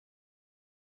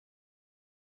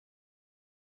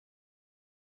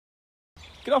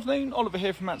Good afternoon, Oliver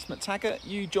here from McTaggart.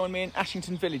 You join me in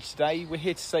Ashington Village today. We're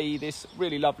here to see this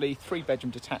really lovely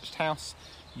 3-bedroom detached house.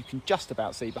 You can just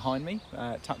about see behind me,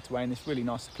 tucked away in this really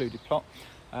nice secluded plot.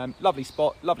 Lovely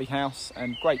spot, lovely house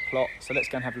and great plot, so let's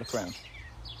go and have a look around.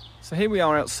 So here we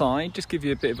are outside, just give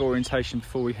you a bit of orientation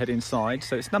before we head inside.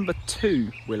 So it's number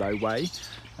 2 Willow Way.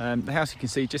 The house you can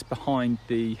see just behind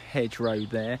the hedge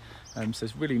road there. So it's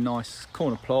a really nice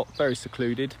corner plot, very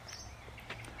secluded.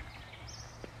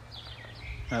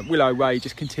 Willow Way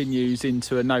just continues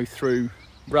into a no-through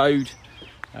road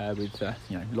with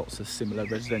lots of similar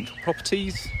residential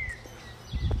properties.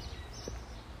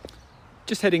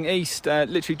 Just heading east,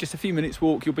 literally just a few minutes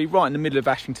walk, you'll be right in the middle of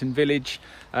Ashington Village.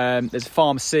 There's a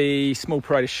pharmacy, small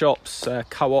parade of shops,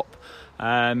 co-op,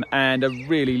 and a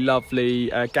really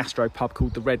lovely gastro pub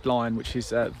called the Red Lion, which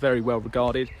is very well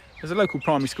regarded. There's a local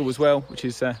primary school as well, which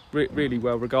is really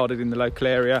well regarded in the local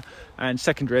area, and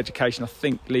secondary education I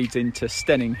think leads into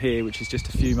Stenning here, which is just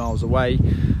a few miles away,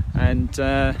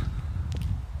 and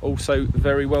also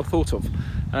very well thought of.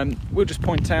 We'll just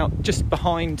point out just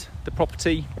behind the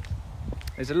property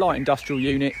there's a light industrial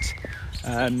unit.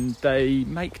 They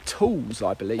make tools,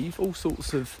 I believe, all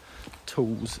sorts of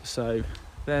tools, so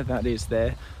there that is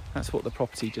there. That's what the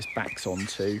property just backs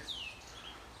onto.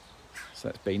 So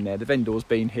that's been there. The vendor's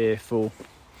been here for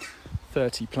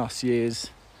 30 plus years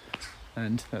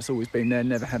and that's always been there,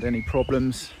 never had any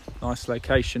problems. Nice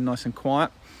location, nice and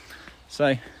quiet.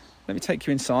 So let me take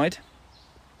you inside.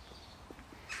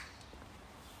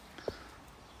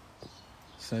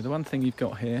 So the one thing you've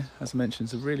got here, as I mentioned,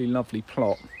 is a really lovely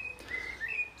plot.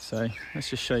 So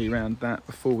let's just show you around that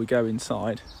before we go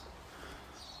inside.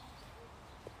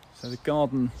 So the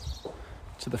garden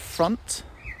to the front.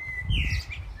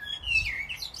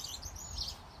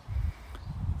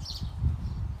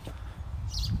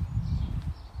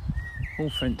 All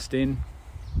fenced in.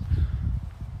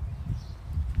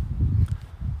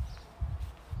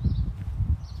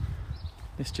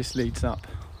 This just leads up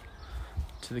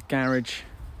to the garage,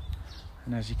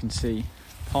 and as you can see,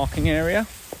 parking area.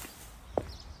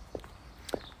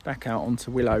 Back out onto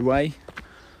Willow Way.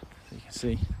 So you can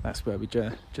see that's where we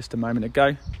were just a moment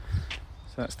ago.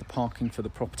 So that's the parking for the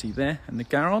property there and the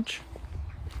garage.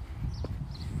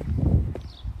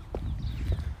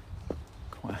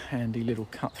 Handy little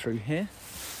cut through here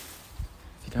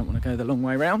if you don't want to go the long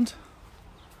way round.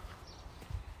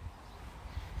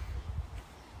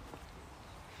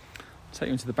 I'll take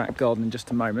you into the back garden in just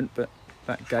a moment, but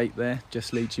that gate there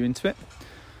just leads you into it.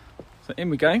 So in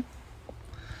we go.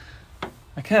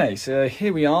 Okay, so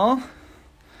here we are.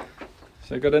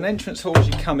 So we've got an entrance hall as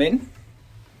you come in,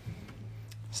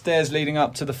 stairs leading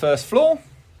up to the first floor,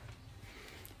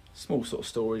 small sort of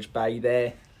storage bay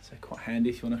there, so quite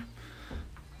handy if you want to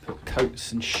put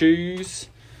coats and shoes.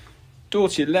 Door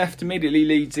to your left immediately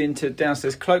leads into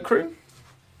downstairs cloakroom,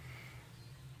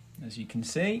 as you can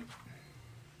see.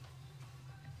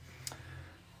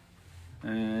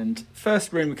 And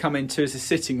first room we come into is a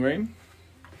sitting room.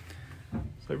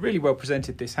 So really well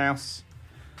presented, this house.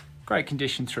 Great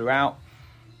condition throughout.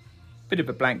 Bit of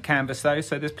a blank canvas though,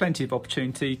 so there's plenty of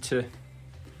opportunity to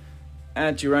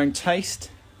add your own taste,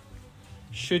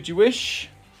 should you wish.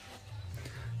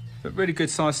 But really good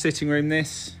sized sitting room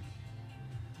this.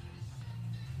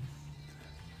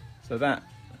 So that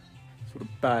sort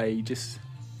of bay just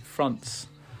fronts,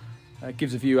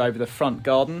 gives a view over the front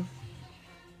garden.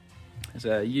 There's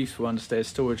a useful understairs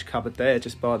storage cupboard there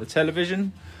just by the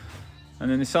television. And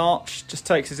then this arch just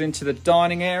takes us into the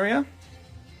dining area.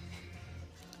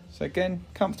 So again,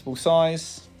 comfortable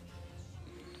size.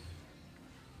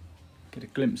 Get a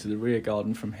glimpse of the rear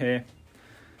garden from here.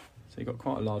 So you've got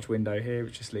quite a large window here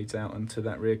which just leads out into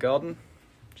that rear garden,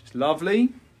 which is lovely.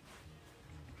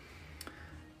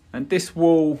 And this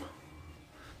wall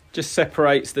just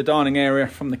separates the dining area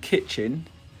from the kitchen.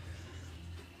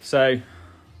 So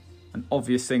an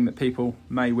obvious thing that people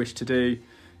may wish to do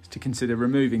is to consider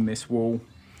removing this wall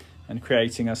and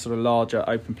creating a sort of larger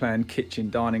open plan kitchen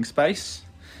dining space.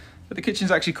 But the kitchen's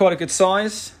actually quite a good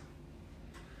size.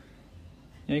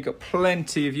 You've got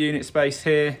plenty of unit space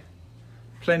here.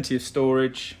 Plenty of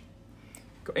storage,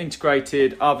 got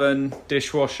integrated oven,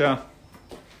 dishwasher.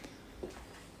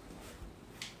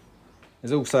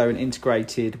 There's also an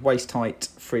integrated waist-height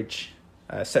fridge,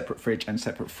 separate fridge and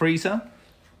separate freezer.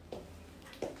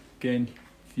 Again,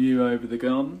 view over the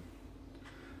garden.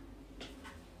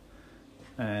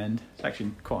 And it's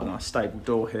actually quite a nice stable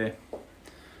door here,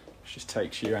 which just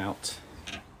takes you out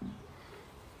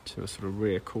to a sort of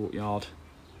rear courtyard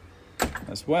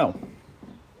as well.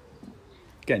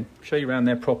 Again, show you around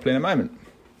there properly in a moment.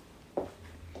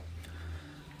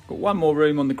 Got one more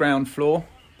room on the ground floor,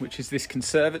 which is this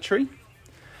conservatory.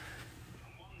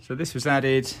 So this was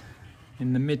added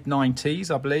in the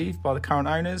mid-90s, I believe, by the current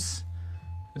owners.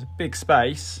 There's a big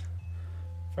space,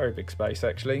 very big space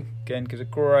actually. Again, gives a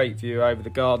great view over the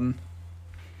garden.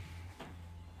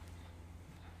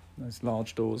 Those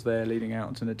large doors there leading out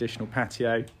onto an additional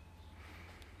patio.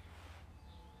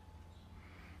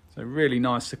 So really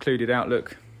nice secluded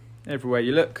outlook everywhere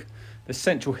you look. There's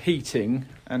central heating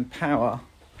and power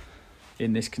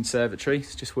in this conservatory.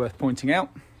 It's just worth pointing out.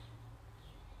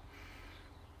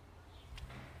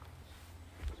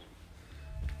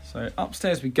 So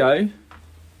upstairs we go.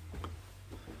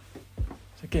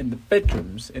 So again, the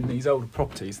bedrooms in these older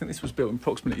properties, I think this was built in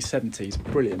approximately 70s,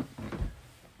 brilliant.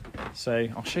 So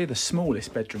I'll show you the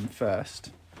smallest bedroom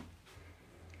first.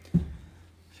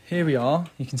 Here we are.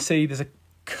 You can see there's a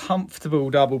comfortable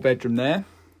double bedroom there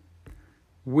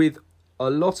with a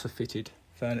lot of fitted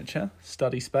furniture,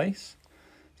 study space.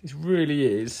 This really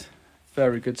is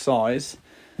very good size.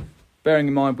 Bearing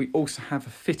in mind we also have a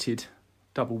fitted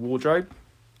double wardrobe.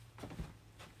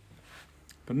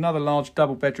 Got another large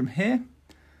double bedroom here.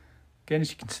 Again,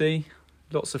 as you can see,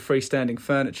 lots of freestanding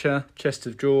furniture, chest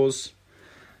of drawers,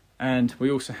 and we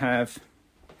also have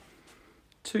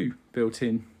 2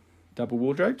 built-in double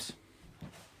wardrobes.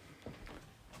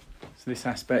 So this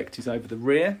aspect is over the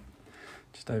rear,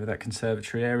 just over that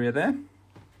conservatory area there.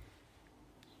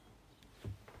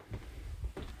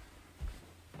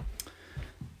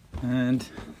 And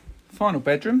final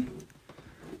bedroom,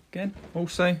 again,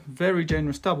 also very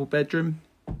generous double bedroom,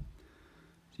 as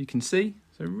you can see.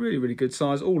 So really, really good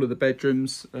size. All of the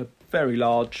bedrooms are very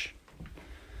large.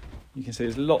 You can see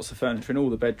there's lots of furniture in all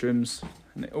the bedrooms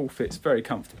and it all fits very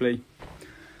comfortably.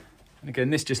 And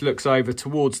again, this just looks over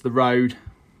towards the road.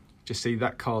 Just see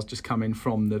that car's just come in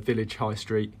from the village high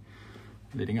street,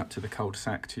 leading up to the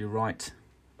cul-de-sac to your right.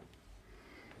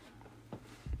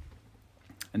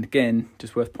 And again,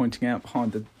 just worth pointing out,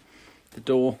 behind the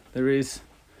door, there is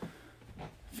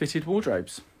fitted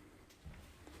wardrobes.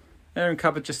 Airing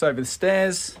cupboard just over the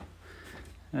stairs.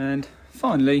 And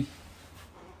finally,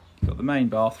 you've got the main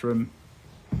bathroom,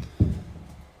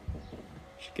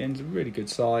 which again is a really good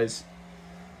size.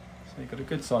 So you've got a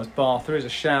good sized bath. There is a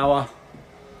shower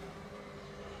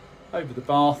over the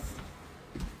bath,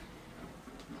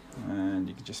 and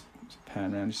you can just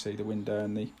pan around, you see the window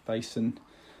and the basin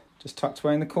just tucked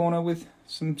away in the corner with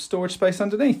some storage space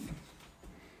underneath.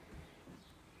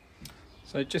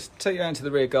 So just take you out into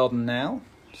the rear garden now.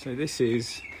 So this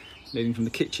is leading from the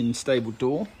kitchen stable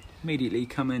door. Immediately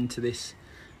come into this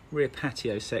rear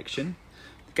patio section.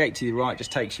 The gate to the right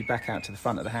just takes you back out to the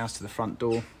front of the house, to the front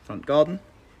door, front garden.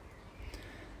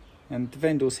 And the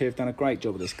vendors here have done a great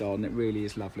job of this garden. It really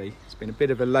is lovely. It's been a bit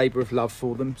of a labour of love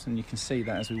for them, and you can see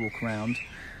that as we walk around.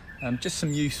 Just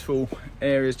some useful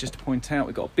areas just to point out.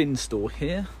 We've got a bin store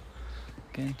here.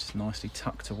 Again, just nicely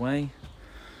tucked away.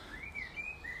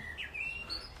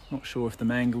 Not sure if the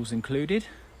mangle's included.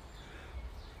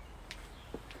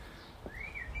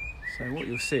 So what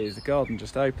you'll see is the garden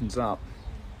just opens up.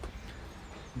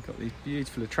 You've got these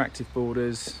beautiful, attractive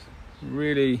borders.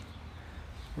 Really,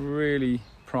 really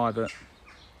private.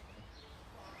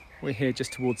 We're here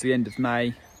just towards the end of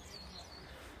May,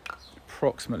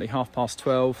 approximately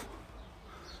 12:30.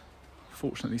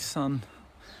 Fortunately, sun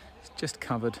is just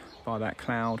covered by that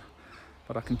cloud,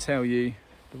 but I can tell you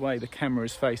the way the camera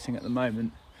is facing at the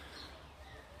moment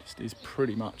just is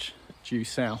pretty much due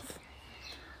south.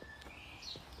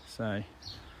 So,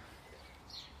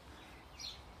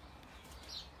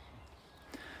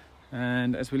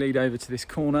 and as we lead over to this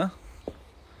corner,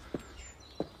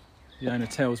 the owner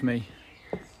tells me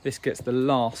this gets the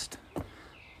last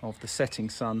of the setting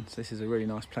sun, so this is a really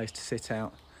nice place to sit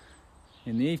out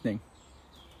in the evening.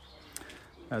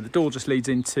 The door just leads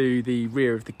into the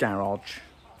rear of the garage.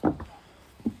 So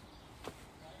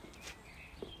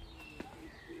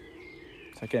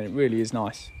again, it really is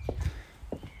nice.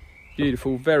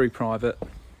 Beautiful, very private.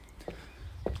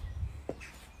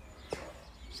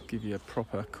 Just give you a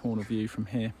proper corner view from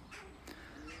here.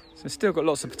 So it's still got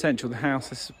lots of potential, the house.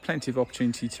 There's plenty of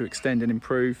opportunity to extend and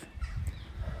improve.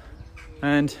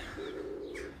 And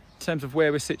in terms of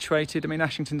where we're situated, I mean,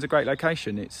 Ashington's a great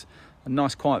location. It's a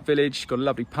nice quiet village, got a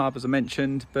lovely pub as I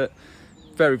mentioned, but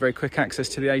very, very quick access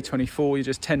to the A24. You're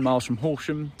just 10 miles from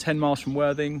Horsham, 10 miles from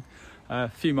Worthing, a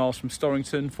few miles from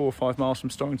Storrington, 4 or 5 miles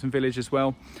from Storrington village as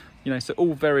well. You know, so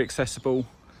all very accessible.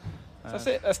 So that's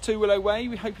it, that's 2 Willow Way.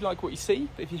 We hope you like what you see,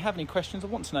 but if you have any questions or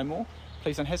want to know more,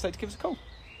 please don't hesitate to give us a call.